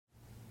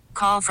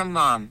Call from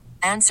mom.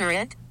 Answer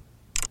it.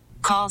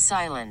 Call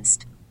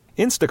silenced.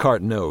 Instacart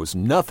knows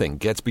nothing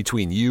gets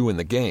between you and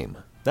the game.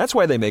 That's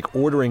why they make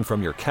ordering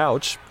from your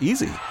couch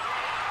easy.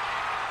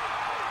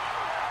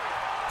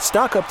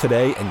 Stock up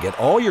today and get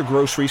all your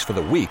groceries for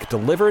the week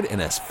delivered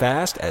in as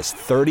fast as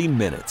 30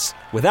 minutes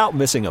without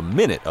missing a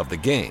minute of the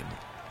game.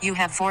 You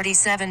have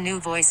 47 new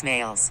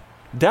voicemails.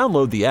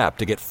 Download the app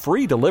to get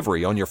free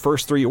delivery on your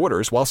first 3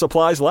 orders while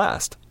supplies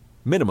last.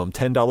 Minimum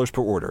 $10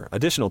 per order.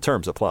 Additional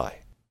terms apply.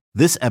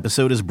 This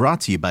episode is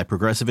brought to you by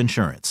Progressive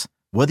Insurance.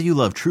 Whether you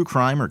love true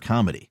crime or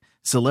comedy,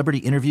 celebrity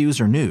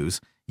interviews or news,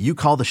 you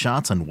call the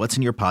shots on what's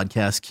in your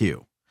podcast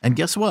queue. And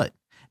guess what?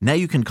 Now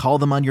you can call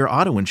them on your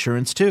auto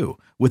insurance too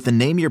with the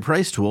Name Your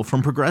Price tool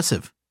from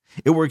Progressive.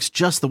 It works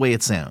just the way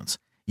it sounds.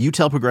 You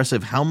tell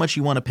Progressive how much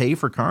you want to pay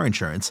for car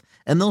insurance,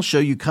 and they'll show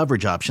you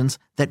coverage options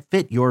that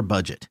fit your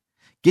budget.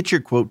 Get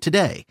your quote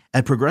today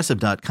at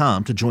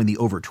Progressive.com to join the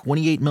over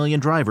 28 million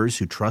drivers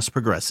who trust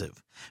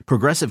Progressive.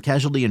 Progressive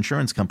Casualty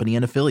Insurance Company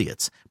and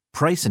Affiliates.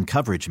 Price and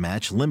coverage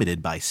match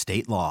limited by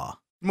state law.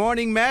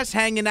 Morning Mess,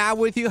 hanging out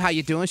with you. How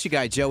you doing? She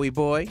got Joey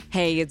Boy.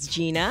 Hey, it's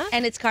Gina.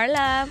 And it's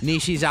Carla.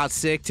 Nishi's out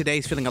sick.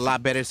 Today's feeling a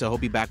lot better, so he'll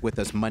be back with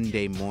us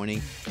Monday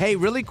morning. Hey,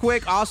 really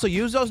quick, also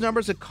use those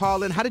numbers to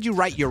call in. How did you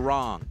write your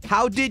wrong?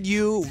 How did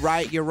you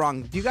write your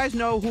wrong? Do you guys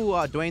know who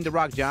Dwayne The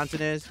Rock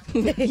Johnson is?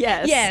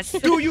 Yes.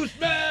 Do you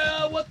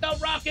smell what The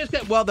Rock is?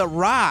 Well, The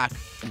Rock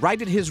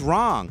righted his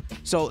wrong.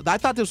 So I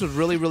thought this was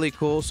really, really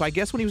cool. So I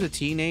guess when he was a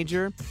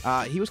teenager,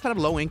 he was kind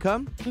of low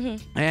income.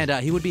 Mm-hmm. And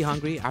he would be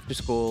hungry after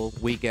school,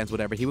 weekends,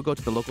 whatever. He would go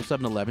to the local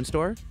 7-Eleven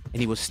store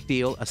and he would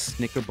steal a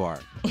Snicker bar.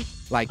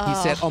 Like he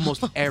said,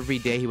 almost every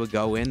day he would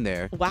go in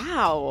there.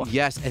 Wow.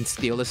 Yes, and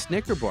steal a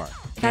Snicker bar.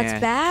 That's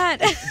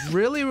bad.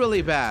 Really,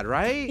 really bad,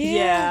 right?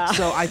 Yeah.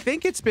 So I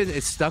think it's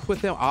stuck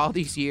with him all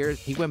these years.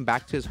 He went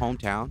back to his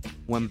hometown,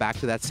 went back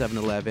to that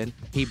 7-Eleven.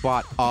 He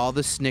bought all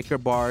the Snicker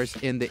bars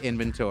in the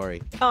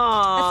inventory.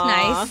 Aww.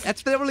 That's nice.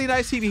 That's really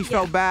nice. He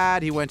felt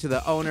bad. He went to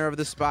the owner of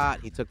the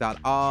spot. He took out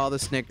all the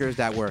Snickers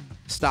that were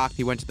stocked.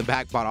 He went to the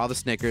back, bought all the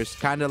Snickers,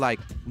 kind of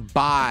like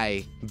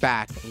buy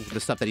back the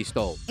stuff that he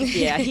stole.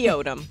 Yeah, he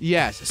owed him.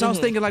 Yes. So I was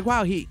thinking like,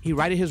 wow, he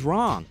righted his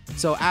wrong.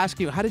 So ask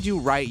you, how did you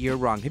right your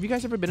wrong? Have you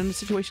guys ever been in a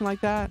situation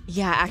like that?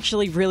 Yeah,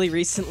 actually really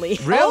recently.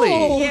 Really?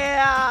 Oh,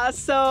 yeah.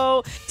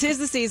 So 'tis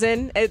the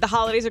season. The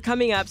holidays are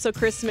coming up, so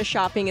Christmas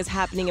shopping is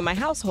happening in my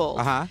household.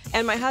 Uh-huh.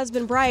 And my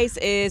husband, Bryce,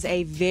 is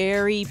a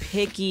very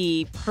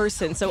picky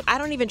person, so I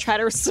don't even try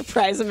to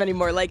surprise him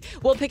anymore. Like,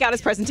 we'll pick out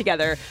his present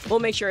together. We'll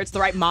make sure it's the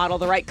right model,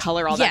 the right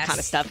color, all that kind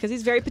of stuff, because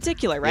he's very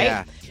particular, right?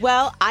 Yeah.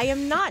 Well, I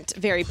am not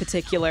very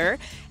particular.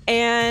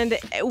 And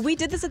we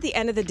did this at the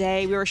end of the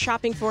day. We were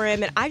shopping for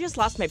him, and I just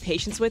lost my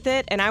patience with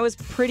it, and I was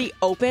pretty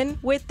open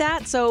with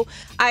that. So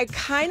I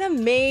kind of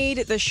made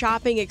the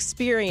shopping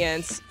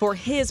experience for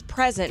his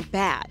present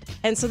bad.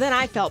 And so then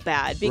I felt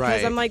bad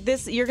because I'm like,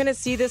 you're going to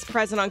see this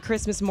present on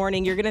Christmas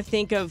morning. You're going to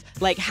think of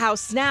like how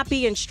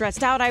snappy and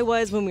stressed out I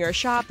was when we were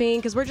shopping,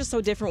 because we're just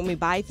so different when we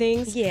buy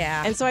things.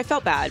 Yeah. And so I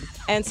felt bad.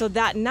 And so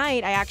that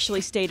night I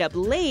actually stayed up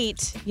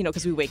late,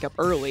 because we wake up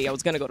early. I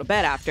was going to go to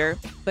bed after.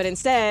 But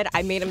instead,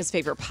 I made him his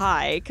favorite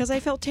pie because I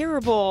felt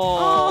terrible.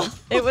 Oh.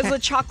 It was a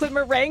chocolate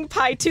meringue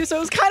pie too, so it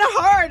was kind of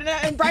hard.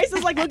 And Bryce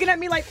is like looking at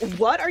me like,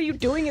 what are you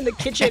doing in the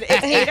kitchen?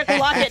 It's 8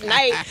 o'clock at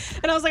night.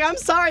 And I was like, I'm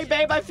sorry,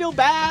 babe. I feel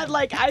bad.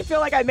 Like, I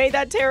feel like I made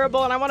that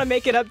terrible and I want to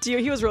make it up to you.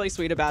 He was really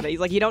sweet about it. He's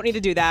like, you don't need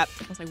to do that.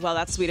 I was like, well,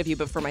 that's sweet of you,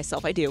 but for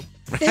myself, I do.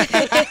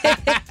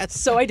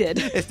 So I did.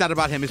 It's not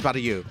about him, it's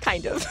about you.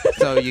 Kind of.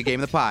 So you gave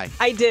him the pie.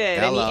 I did.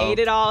 Hello. And he ate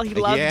it all. He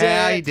loved it.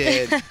 Yeah, he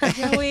did.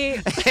 Joey.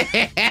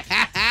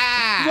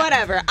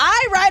 Whatever.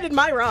 I righted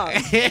my wrong.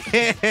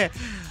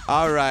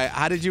 All right.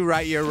 How did you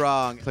right your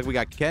wrong? It's like we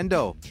got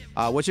Kendall.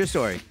 What's your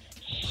story?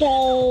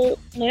 So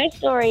my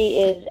story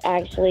is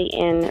actually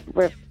in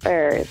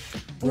reverse.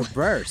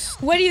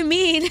 Reverse? What do you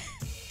mean?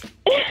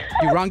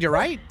 You wronged your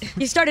right?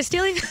 You started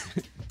stealing?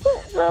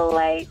 So,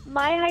 like,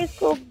 my high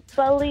school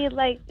bully,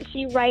 like,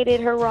 she righted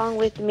her wrong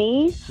with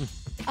me.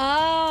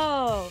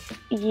 Oh.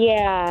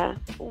 Yeah.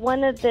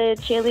 One of the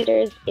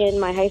cheerleaders in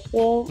my high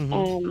school,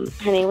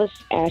 her name was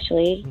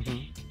Ashley,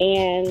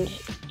 and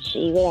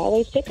she would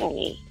always pick on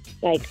me,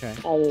 like,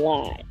 a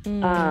lot.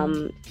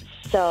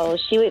 So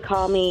she would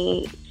call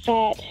me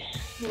fat,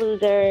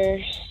 loser,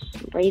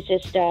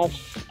 racist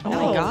stuff. Oh,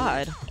 my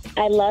God.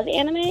 I love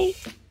anime,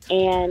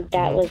 and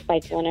that was,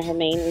 like, one of her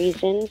main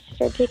reasons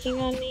for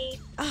picking on me.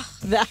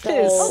 That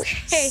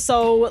is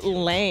so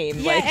lame.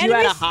 Yeah, like, you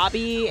had a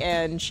hobby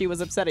and she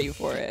was upset at you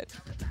for it.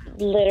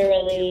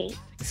 Literally.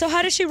 So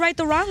how does she right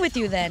the wrong with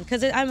you then?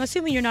 Because I'm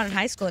assuming you're not in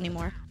high school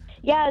anymore.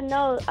 Yeah,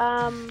 no,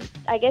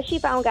 I guess she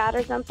found God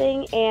or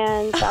something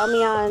and found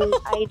me on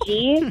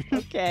IG.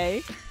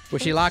 Okay.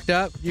 Was she locked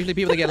up? Usually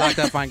people that get locked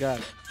up find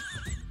God.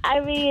 I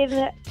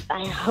mean,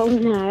 I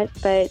hope not,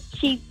 but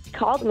she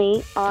called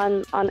me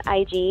on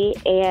IG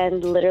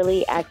and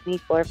literally asked me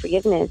for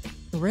forgiveness.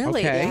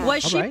 Really? Okay.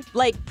 Was she, right.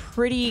 like,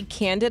 pretty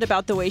candid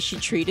about the way she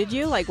treated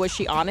you? Like, was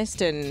she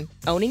honest and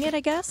owning it,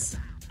 I guess?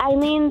 I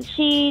mean,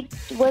 she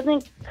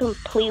wasn't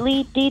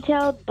completely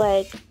detailed,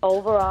 but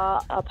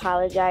overall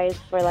apologized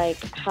for like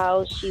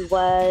how she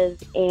was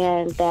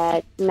and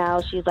that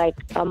now she's like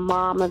a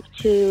mom of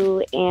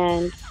 2.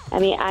 And I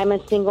mean, I'm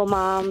a single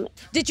mom.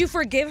 Did you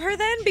forgive her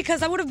then?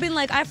 Because I would have been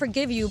like, I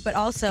forgive you, but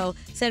also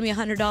send me a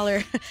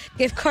 $100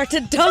 gift card to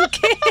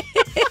Dunkin'.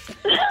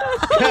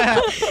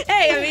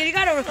 Hey, I mean, you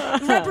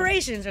got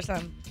reparations or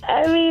something.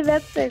 I mean,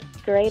 that's a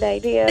great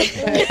idea,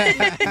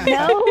 but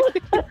no.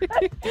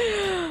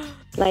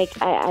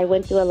 Like, I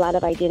went through a lot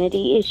of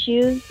identity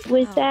issues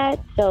with that,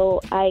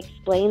 so I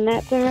explained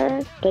that to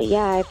her. But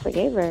yeah, I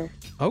forgave her.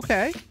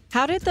 Okay.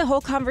 How did the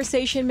whole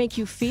conversation make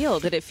you feel?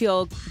 Did it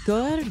feel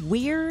good,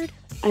 weird?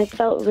 I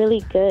felt really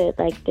good.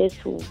 Like,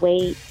 this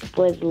weight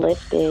was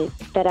lifted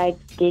that I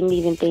didn't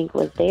even think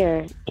was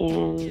there.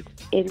 And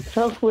it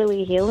felt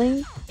really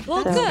healing.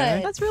 Well, So-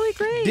 good. That's really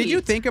great. Did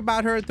you think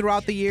about her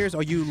throughout the years,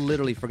 or you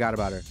literally forgot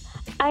about her?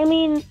 I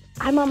mean,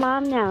 I'm a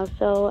mom now,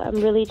 so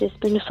I'm really just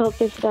been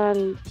focused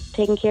on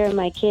taking care of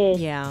my kids.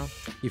 Yeah.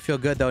 You feel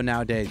good, though,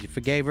 nowadays. You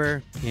forgave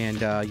her, and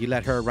you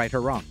let her right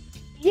her wrong.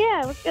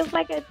 Yeah, it feels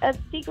like a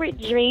secret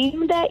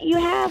dream that you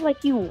have.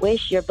 Like, you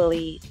wish your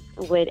bully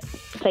would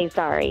say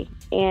sorry.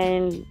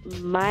 And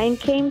mine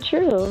came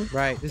true.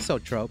 Right. This is so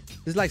trope.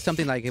 This is like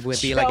something like it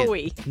would be Showy.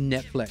 like a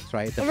Netflix,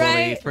 right? The bully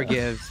Right.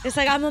 forgives. It's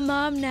like, I'm a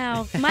mom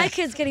now. My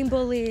kid's getting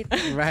bullied.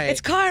 Right.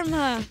 It's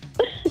karma.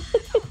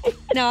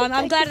 No,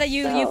 I'm glad that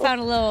you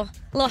found a little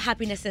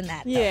happiness in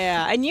that.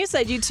 Yeah. And you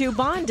said you two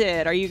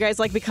bonded. Are you guys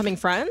like becoming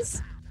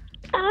friends?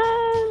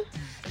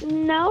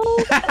 No.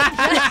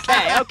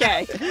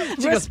 Okay.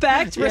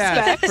 Respect.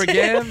 Yeah,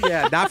 forgive.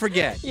 Yeah, not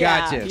forget.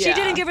 Yeah, Gotcha. She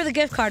didn't give her the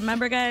gift card,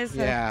 remember, guys? So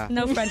Yeah.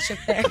 No friendship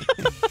there.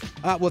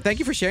 Well, thank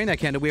you for sharing that,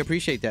 Kendall. We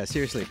appreciate that.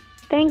 Seriously.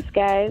 Thanks,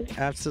 guys.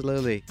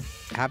 Absolutely.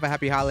 Have a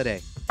happy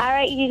holiday. All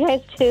right, you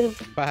guys too.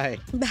 Bye.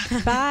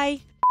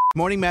 Bye.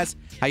 Morning, Mess.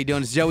 How you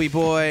doing? It's Joey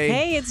Boy.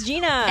 Hey, it's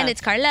Gina. And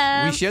it's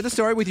Carla. We shared the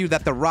story with you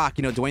that The Rock,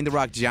 Dwayne The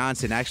Rock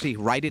Johnson, actually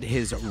righted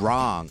his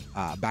wrong.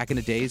 Back in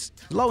the days,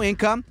 low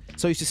income,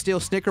 so he used to steal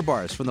Snicker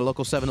bars from the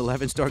local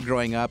 7-Eleven store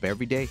growing up.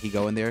 Every day, he'd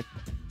go in there,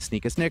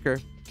 sneak a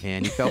Snicker,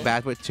 and he felt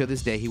bad. But to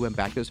this day, he went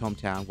back to his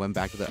hometown, went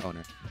back to the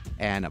owner,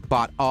 and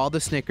bought all the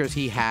Snickers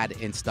he had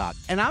in stock.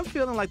 And I'm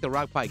feeling like The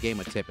Rock probably gave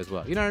him a tip as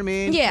well. You know what I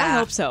mean? Yeah. I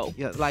hope so.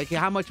 Yeah, like,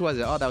 how much was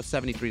it? Oh, that was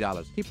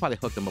 $73. He probably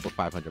hooked him up with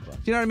 $500.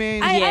 You know what I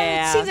mean?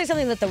 Yeah. It seems like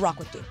something that The Rock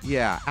would do.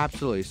 Yeah,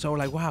 absolutely. So we're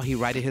like, wow, he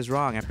righted his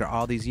wrong after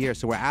all these years.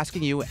 So we're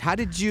asking you, how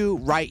did you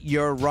right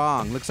your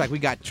wrong? Looks like we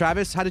got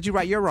Travis. How did you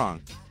right your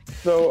wrong?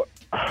 So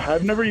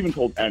I've never even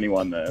told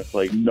anyone this,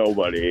 like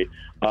nobody.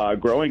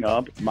 Growing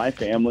up, my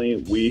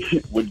family,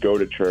 we would go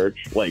to church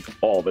like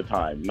all the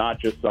time, not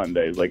just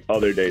Sundays, like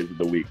other days of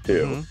the week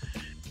too.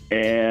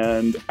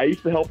 And I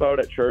used to help out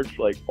at church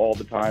like all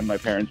the time. My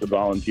parents would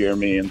volunteer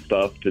me and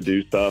stuff to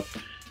do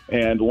stuff.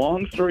 And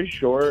long story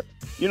short,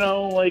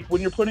 like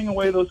when you're putting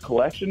away those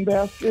collection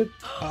baskets,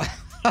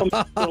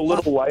 sometimes they're a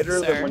little lighter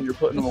than when you're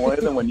putting them away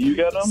than when you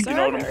get them. You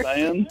know what I'm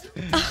saying?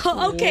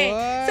 Okay,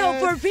 What?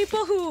 so for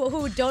people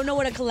who don't know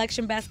what a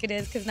collection basket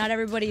is, because not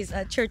everybody's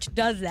church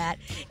does that,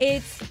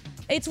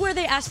 it's where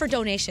they ask for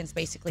donations,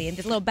 basically, and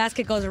this little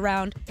basket goes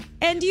around,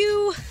 and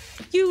you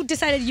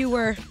decided you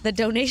were the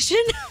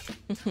donation.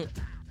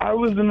 I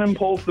was an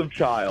impulsive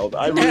child.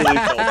 I really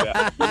felt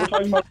bad. We're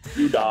talking about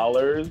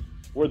 $2,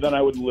 where then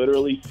I would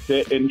literally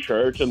sit in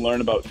church and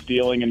learn about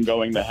stealing and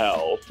going to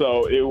hell.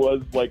 So it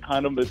was like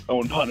kind of its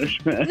own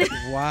punishment.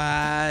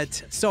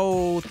 What?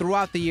 So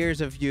throughout the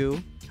years of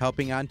you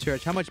helping on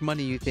church, how much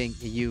money you think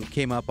you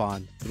came up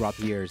on throughout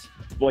the years?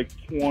 Like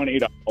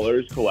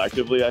 $20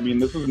 collectively. I mean,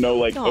 this is no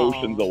like Aw.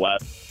 Ocean's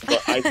 11,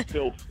 but I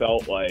still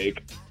felt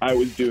like I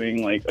was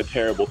doing like a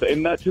terrible thing.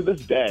 And that to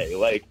this day,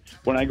 like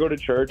when I go to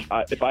church,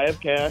 if I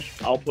have cash,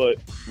 I'll put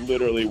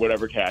literally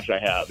whatever cash I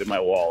have in my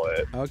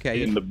wallet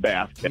in the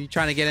basket. You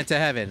trying to get into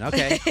heaven?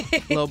 Okay,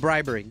 a little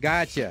bribery.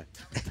 Gotcha.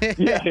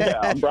 Yeah,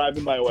 I'm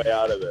bribing my way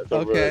out of it.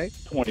 Okay.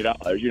 Over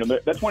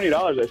 $20. That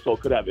 $20 I still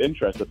could have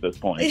interest at this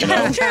point.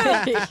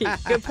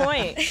 Good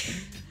point.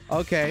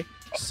 Okay.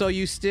 So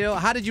you still,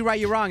 how did you right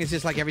your wrong? Is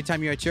this like every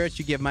time you're at church,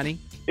 you give money?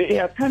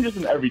 Yeah, it's kind of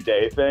just an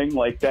everyday thing.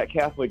 Like that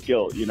Catholic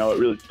guilt, it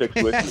really sticks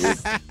with you.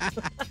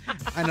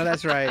 I know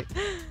that's right.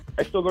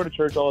 I still go to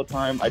church all the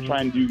time. I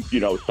try and do,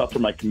 stuff for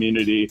my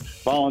community,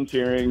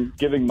 volunteering,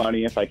 giving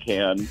money if I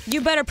can.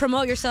 You better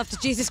promote yourself to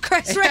Jesus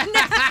Christ right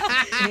now.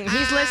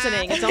 He's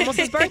listening. It's almost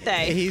his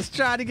birthday. He's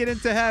trying to get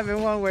into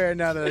heaven one way or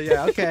another.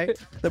 Yeah, okay.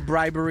 The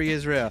bribery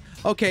is real.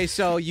 Okay,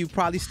 so you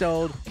probably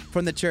stole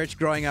from the church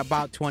growing up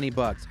about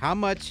 $20. How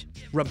much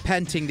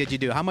repenting did you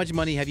do? How much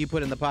money have you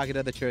put in the pocket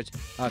of the church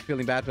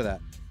feeling bad for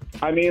that?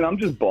 I mean, I'm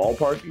just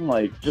ballparking.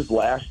 Like, just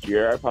last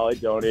year, I probably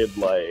donated,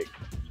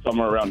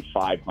 somewhere around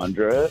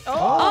 $500.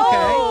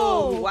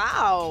 Oh,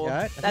 wow.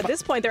 Yeah. At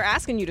this point, they're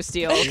asking you to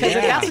steal. Because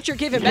if that's what you're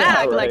giving back,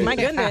 right. like, my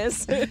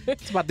goodness.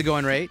 It's about the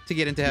going rate to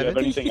get into Do you have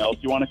heaven. anything else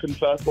you want to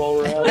confess while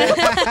we're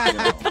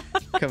at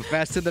it?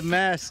 Confess to the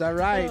mess. All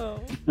right.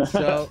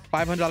 So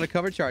 $500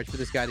 cover charge for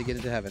this guy to get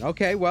into heaven.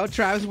 Okay, well,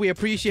 Travis, we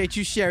appreciate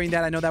you sharing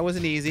that. I know that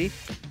wasn't easy,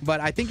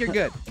 but I think you're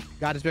good.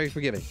 God is very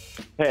forgiving.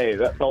 Hey,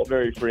 that felt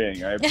very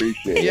freeing. I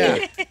appreciate it.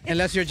 Yeah,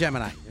 unless you're a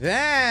Gemini.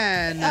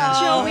 Then.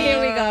 Joey, here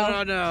we go.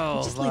 Oh,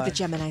 no. Just leave the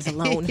Geminis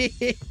alone.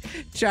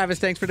 Travis,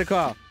 thanks for the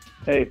call.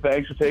 Hey,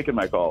 thanks for taking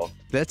my call.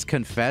 Let's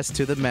confess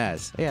to the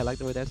mess. Hey, I like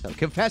the way that sounds.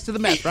 Confess to the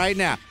mess right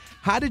now.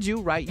 How did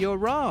you right your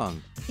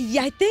wrong?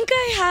 Yeah, I think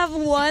I have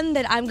one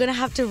that I'm going to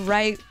have to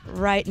write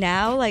right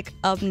now, like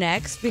up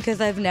next, because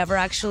I've never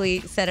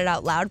actually said it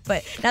out loud.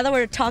 But now that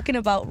we're talking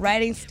about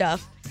writing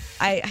stuff,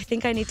 I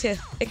think I need to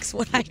fix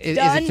what I've done.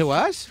 Is it to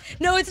us?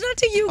 No, it's not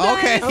to you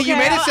guys. Okay. You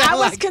made it sound I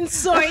was like...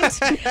 concerned.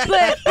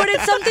 but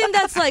it's something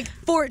that's like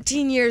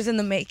 14 years in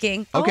the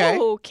making. Okay.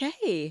 Oh,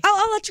 okay.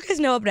 I'll let you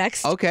guys know up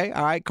next. Okay.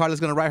 All right. Carla's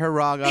going to right her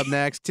wrong up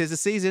next. 'Tis the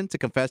season to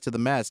confess to the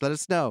mess. Let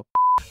us know.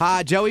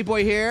 Joey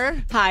Boy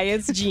here. Hi,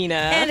 it's Gina.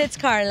 And it's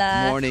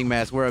Carla. Morning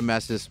mess. We're a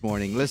mess this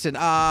morning. Listen,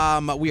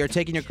 we are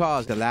taking your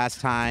calls. The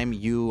last time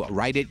you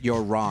righted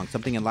your wrong.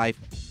 Something in life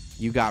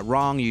you got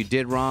wrong, you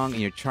did wrong,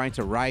 and you're trying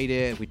to right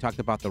it. We talked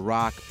about The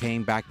Rock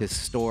paying back this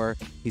store.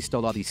 He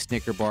stole all these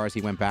Snicker bars. He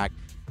went back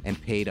and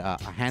paid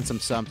a handsome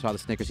sum to all the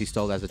Snickers he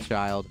stole as a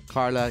child.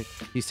 Carla,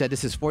 you said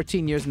this is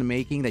 14 years in the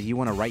making that you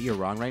want to right your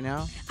wrong right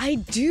now? I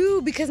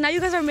do, because now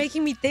you guys are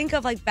making me think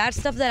of like bad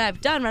stuff that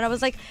I've done, right? I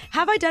was like,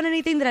 have I done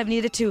anything that I've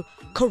needed to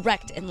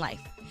correct in life?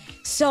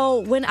 So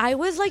when I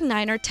was like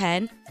 9 or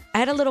 10, I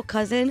had a little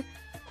cousin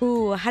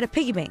who had a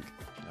piggy bank.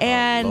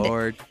 And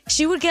Lord.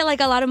 she would get like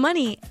a lot of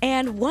money.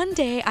 And one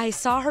day I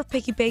saw her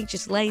piggy bank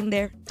just laying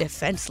there,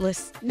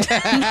 defenseless,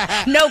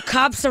 no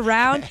cops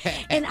around.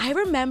 And I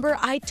remember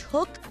I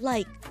took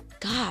like,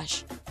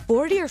 gosh,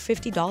 $40 or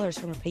 $50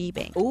 from her piggy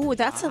bank. Ooh,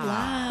 that's a lot.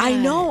 I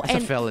know.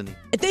 That's a felony.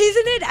 Isn't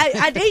it?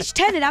 At age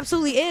 10, it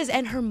absolutely is.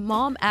 And her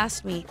mom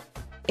asked me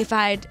if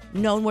I'd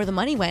known where the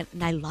money went,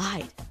 and I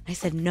lied. I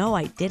said, no,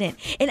 I didn't.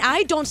 And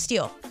I don't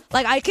steal.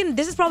 Like,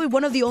 this is probably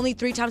one of the only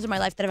 3 times in my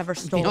life that I've ever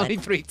stolen. The only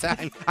 3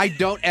 times. I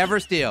don't ever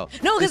steal.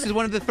 No, this is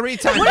one of the 3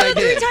 times one I of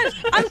the did. 3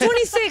 times. I'm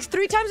 26.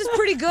 3 times is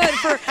pretty good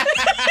for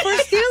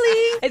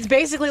stealing. It's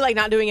basically like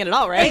not doing it at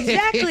all, right?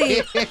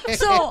 Exactly.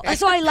 So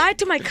I lied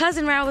to my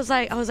cousin where I was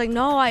like,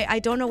 no, I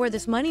don't know where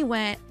this money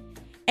went.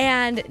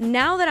 And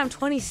now that I'm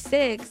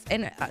 26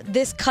 and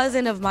this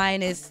cousin of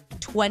mine is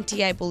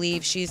 20, I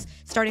believe. She's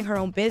starting her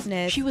own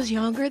business. She was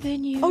younger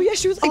than you? Oh, yeah,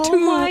 she was like 2. Oh,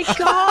 my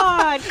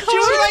God. She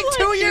was like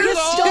 2 years You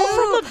old. stole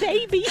from a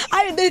baby.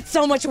 It's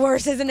so much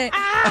worse, isn't it?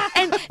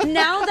 And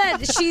now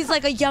that she's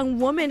like a young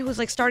woman who's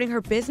like starting her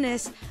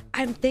business,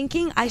 I'm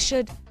thinking I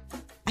should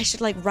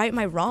like right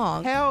my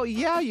wrong. Hell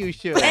yeah, you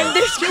should. And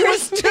this she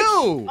was 2.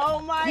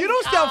 Oh my You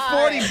don't steal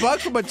 $40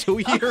 from a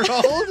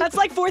 2-year-old. That's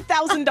like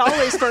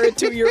 $4,000 for a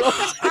 2-year-old.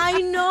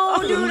 I know,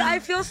 dude. I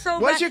feel so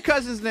bad. What's your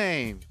cousin's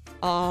name?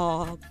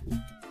 Oh,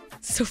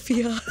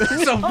 Sophia.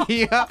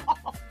 Sophia?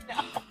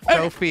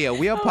 Sophia,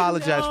 we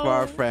apologize for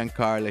our friend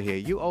Carla here.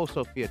 You owe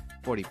Sophia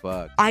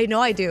 $40. I know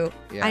I do.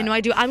 Yeah. I know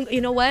I do.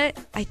 You know what?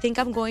 I think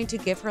I'm going to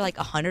give her like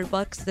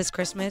 $100 this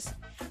Christmas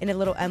in a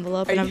little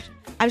envelope. And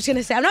I'm just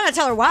gonna say, I'm not gonna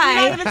tell her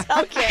why. You're not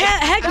gonna tell her.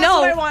 Heck That's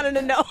no. what I wanted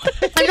to know.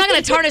 I'm not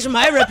gonna tarnish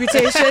my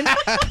reputation.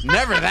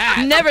 Never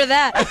that. Never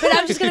that. But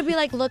I'm just gonna be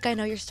like, look, I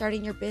know you're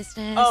starting your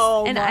business.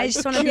 Oh, and my I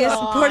just want to be a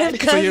God. supportive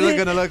cousin. So you're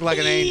gonna look like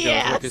an angel,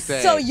 is what you're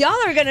saying. So y'all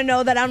are gonna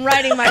know that I'm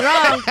righting my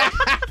wrong.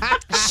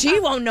 She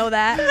won't know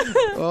that.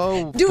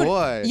 Oh, Dude,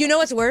 boy. you know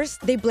what's worse?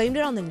 They blamed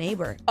it on the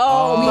neighbor.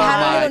 Oh, we had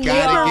a my little God,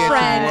 neighbor it gets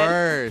friend.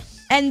 worse.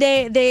 And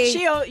they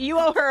You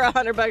owe her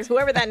 $100,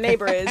 whoever that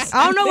neighbor is.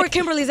 I don't know where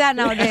Kimberly's at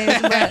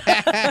nowadays,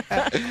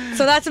 but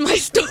so that's my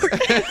story.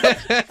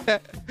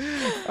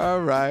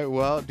 All right.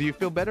 Well, do you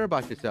feel better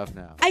about yourself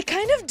now? I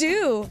kind of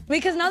do,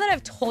 because now that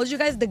I've told you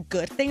guys the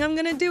good thing I'm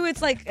gonna do,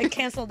 it's like it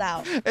canceled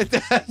out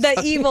the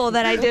evil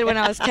that I did when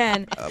I was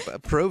 10.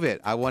 Prove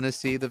it. I want to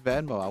see the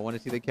Venmo. I want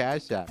to see the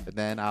Cash App, and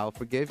then I'll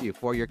forgive you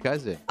for your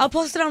cousin. I'll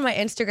post it on my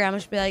Instagram. I'll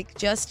just be like,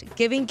 just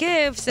giving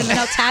gifts, and then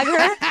I'll tag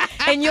her,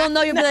 and you'll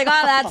be like,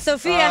 oh, that's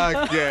Sophia.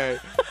 Okay.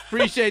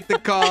 Appreciate the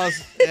calls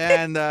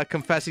and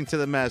confessing to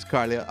the mess,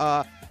 Carly.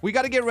 We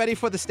got to get ready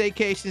for the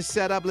staycation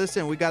setup.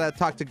 Listen, we got to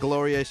talk to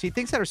Gloria. She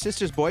thinks that her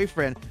sister's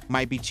boyfriend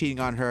might be cheating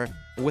on her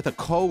with a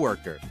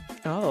coworker.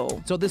 Oh.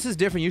 So this is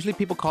different. Usually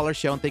people call her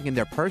Shell thinking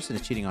their person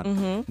is cheating on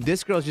her.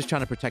 This girl's just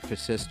trying to protect her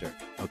sister,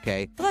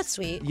 okay? Well, that's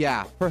sweet.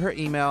 Yeah, per her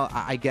email,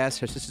 I guess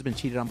her sister's been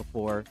cheated on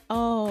before.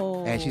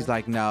 Oh. And she's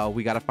like, no,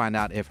 we got to find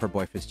out if her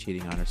boyfriend's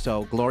cheating on her.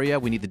 So, Gloria,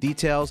 we need the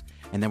details.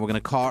 And then we're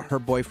going to call her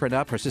boyfriend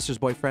up, her sister's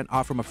boyfriend,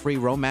 offer him a free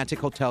romantic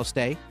hotel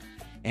stay.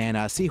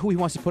 And see who he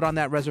wants to put on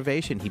that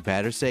reservation. He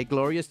better say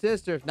Gloria's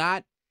sister. If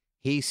not,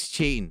 he's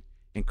cheating.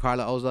 And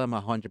Carla owes them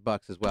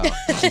 $100 as well.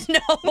 No.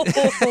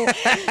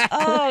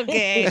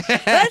 Okay.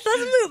 Let's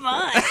move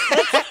on.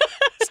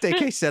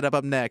 Staycation setup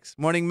up next.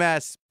 Morning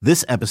mess.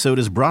 This episode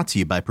is brought to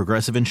you by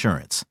Progressive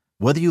Insurance.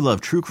 Whether you love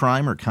true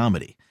crime or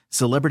comedy,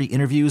 celebrity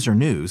interviews or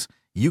news,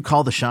 you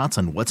call the shots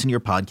on what's in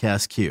your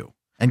podcast queue.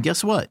 And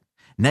guess what?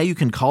 Now you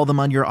can call them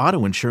on your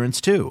auto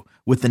insurance too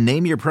with the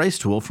Name Your Price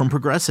tool from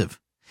Progressive.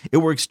 It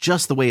works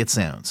just the way it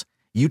sounds.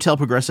 You tell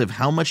Progressive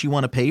how much you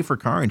want to pay for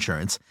car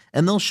insurance,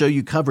 and they'll show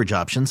you coverage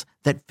options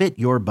that fit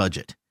your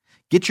budget.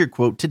 Get your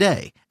quote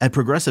today at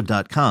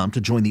Progressive.com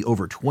to join the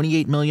over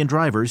 28 million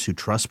drivers who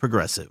trust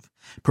Progressive.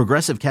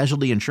 Progressive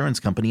Casualty Insurance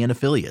Company and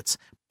Affiliates.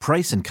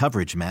 Price and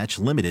coverage match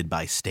limited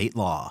by state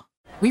law.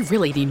 We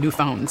really need new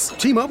phones.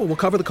 T-Mobile will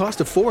cover the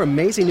cost of 4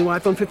 amazing new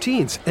iPhone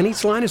 15s, and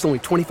each line is only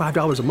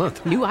 $25 a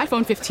month. New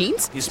iPhone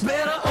 15s? It's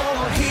better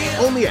over here.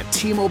 Only at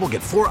T-Mobile,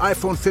 get 4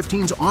 iPhone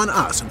 15s on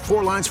us and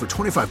 4 lines for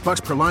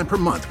 $25 per line per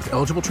month with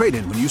eligible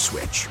trade-in when you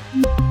switch.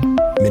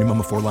 Minimum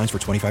of 4 lines for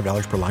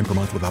 $25 per line per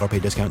month with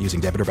autopay discount using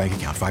debit or bank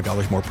account.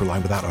 $5 more per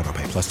line without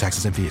autopay, plus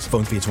taxes and fees.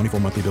 Phone fee at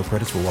 24 monthly bill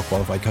credits for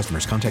well-qualified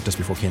customers. Contact us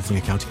before canceling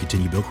account to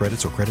continue bill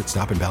credits or credit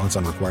stop and balance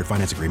on required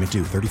finance agreement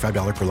due.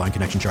 $35 per line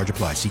connection charge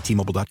applies. See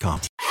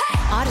T-Mobile.com.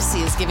 Odyssey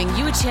is giving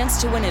you a chance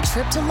to win a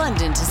trip to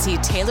London to see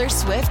Taylor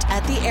Swift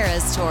at the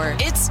Eras Tour.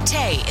 It's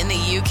Tay in the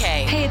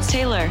UK. Hey, it's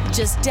Taylor.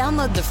 Just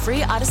download the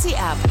free Odyssey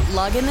app,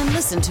 log in and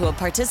listen to a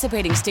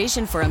participating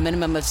station for a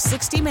minimum of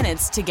 60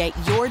 minutes to get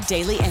your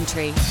daily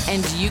entry.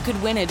 And you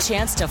could win a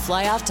chance to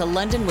fly off to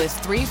London with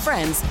 3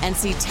 friends and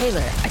see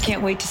Taylor. I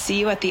can't wait to see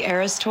you at the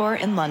Eras Tour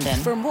in London.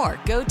 For more,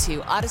 go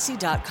to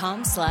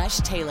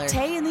odyssey.com/Taylor.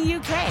 Tay in the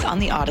UK. It's on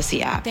the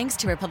Odyssey app. Thanks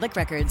to Republic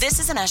Records. This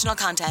is a national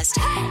contest.